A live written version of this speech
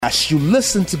As you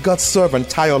listen to God's servant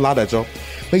Tayo Ladajo,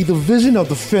 may the vision of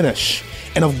the finish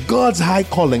and of God's high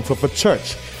calling for the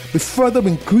church be further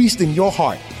increased in your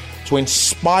heart to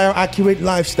inspire accurate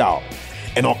lifestyle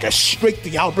and orchestrate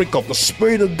the outbreak of the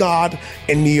Spirit of God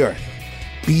in the earth.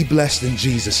 Be blessed in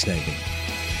Jesus' name.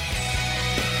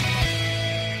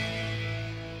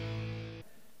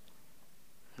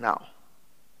 Now,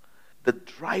 the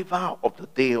driver of the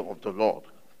day of the Lord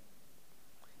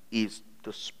is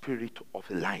the spirit of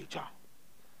Elijah.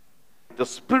 The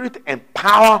spirit and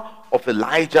power of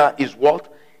Elijah is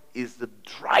what? Is the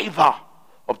driver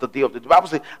of the day of the day. The Bible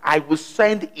says, I will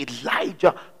send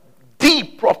Elijah, the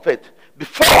prophet,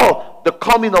 before the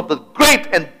coming of the great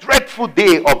and dreadful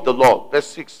day of the Lord. Verse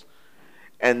 6.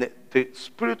 And the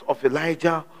spirit of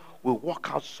Elijah will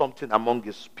work out something among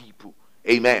his people.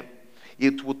 Amen.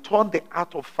 It will turn the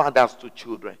heart of fathers to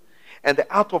children, and the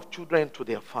heart of children to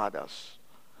their fathers,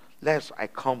 lest I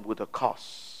come with a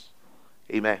curse.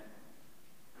 Amen.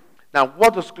 Now,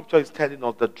 what the scripture is telling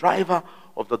us, the driver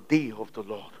of the day of the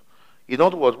Lord. In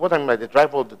other words, what I mean by the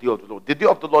driver of the day of the Lord? The day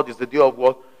of the Lord is the day of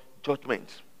what?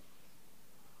 Judgment.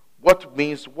 What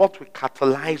means, what will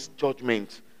catalyze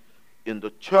judgment in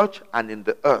the church and in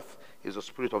the earth is the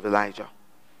spirit of Elijah.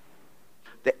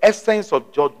 The essence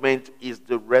of judgment is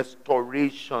the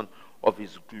restoration of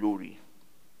his glory.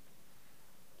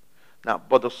 Now,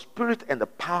 but the spirit and the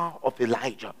power of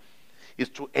Elijah is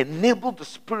to enable the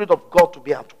Spirit of God to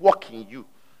be at work in you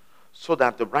so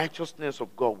that the righteousness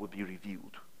of God will be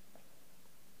revealed.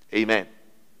 Amen.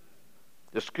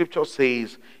 The scripture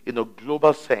says, in a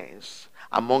global sense,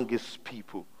 among his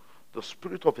people, the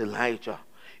spirit of Elijah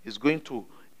is going to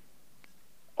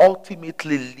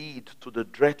ultimately lead to the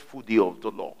dreadful day of the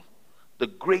Lord. The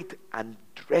great and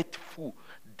dreadful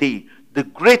day. The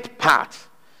great part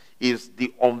is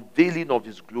the unveiling of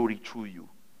his glory through you.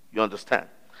 You understand?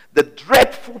 The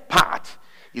dreadful part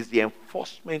is the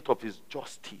enforcement of his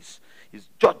justice, his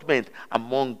judgment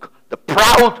among the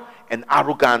proud and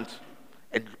arrogant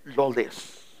and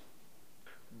lawless.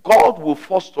 God will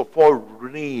first of all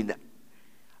reign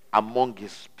among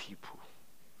his people.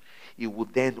 He will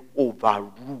then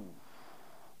overrule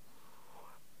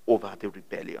over the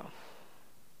rebellion.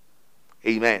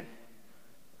 Amen.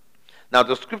 Now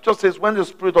the scripture says, when the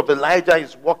spirit of Elijah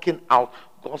is working out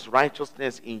God's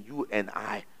righteousness in you and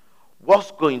I,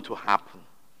 what's going to happen?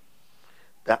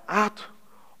 The heart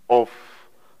of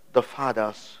the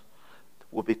fathers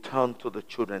will be turned to the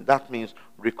children. That means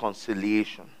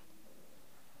reconciliation.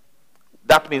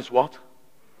 That means what?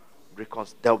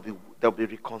 There'll be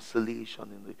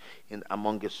reconciliation in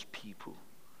among his people.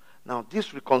 Now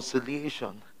this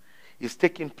reconciliation is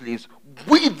taking place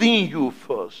within you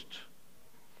first.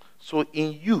 So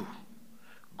in you,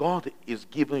 God is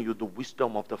giving you the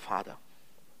wisdom of the Father.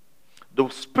 The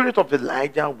spirit of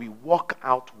Elijah will work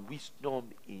out wisdom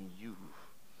in you.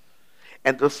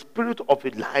 And the spirit of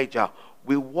Elijah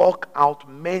will work out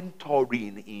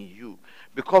mentoring in you.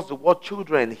 Because the word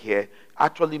children here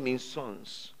actually means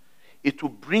sons. It will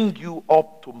bring you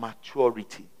up to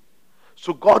maturity.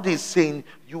 So God is saying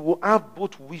you will have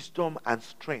both wisdom and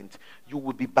strength. You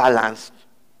will be balanced.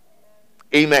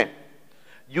 Amen.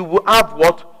 You will have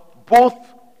what? Both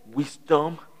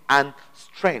wisdom and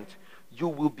strength. You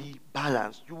will be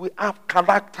balanced. You will have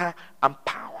character and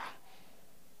power.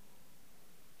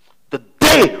 The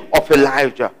day of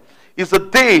Elijah is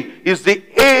the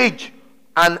age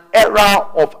and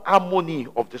era of harmony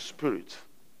of the Spirit.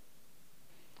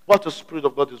 What the Spirit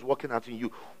of God is working out in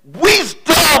you.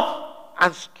 Wisdom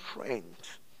and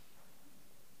strength.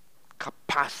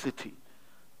 Capacity.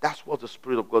 That's what the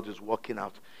Spirit of God is working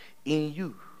out in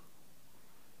you.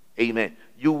 Amen.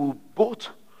 You will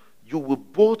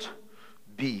both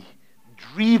be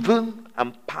driven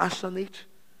and passionate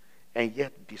and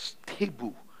yet be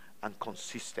stable and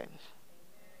consistent.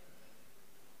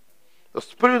 The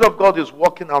Spirit of God is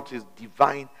working out his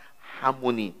divine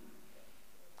harmony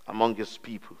among his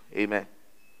people. Amen.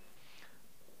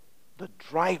 The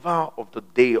driver of the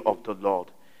day of the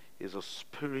Lord is the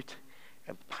spirit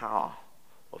and power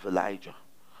of Elijah.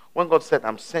 When God said,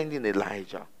 I'm sending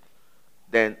Elijah,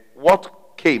 then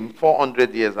what came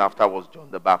 400 years after was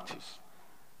John the Baptist.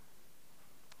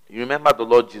 You remember the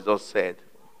Lord Jesus said,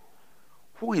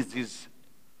 who is this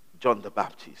John the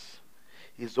Baptist?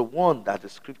 He's the one that the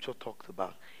scripture talked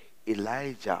about.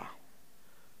 Elijah,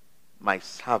 my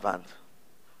servant,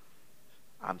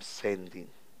 I'm sending.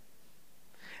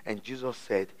 And Jesus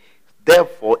said,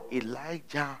 therefore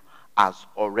Elijah has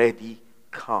already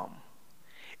come.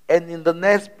 And in the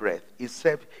next breath, he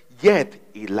said, yet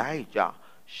Elijah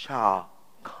shall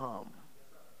come.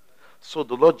 So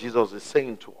the Lord Jesus is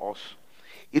saying to us,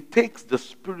 It takes the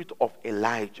spirit of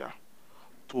Elijah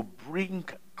to bring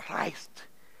Christ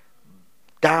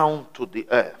down to the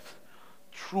earth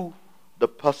through the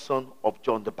person of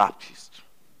John the Baptist.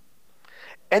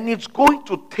 And it's going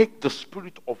to take the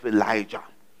spirit of Elijah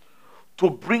to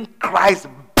bring Christ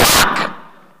back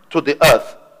to the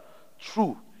earth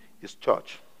through his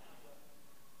church.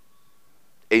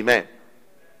 Amen.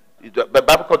 The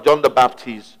Bible called John the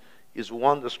Baptist is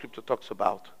one the scripture talks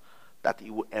about, that he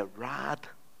will herald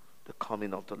the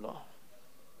coming of the Lord.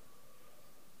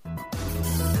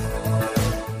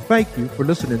 Thank you for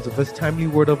listening to this timely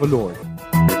word of the Lord.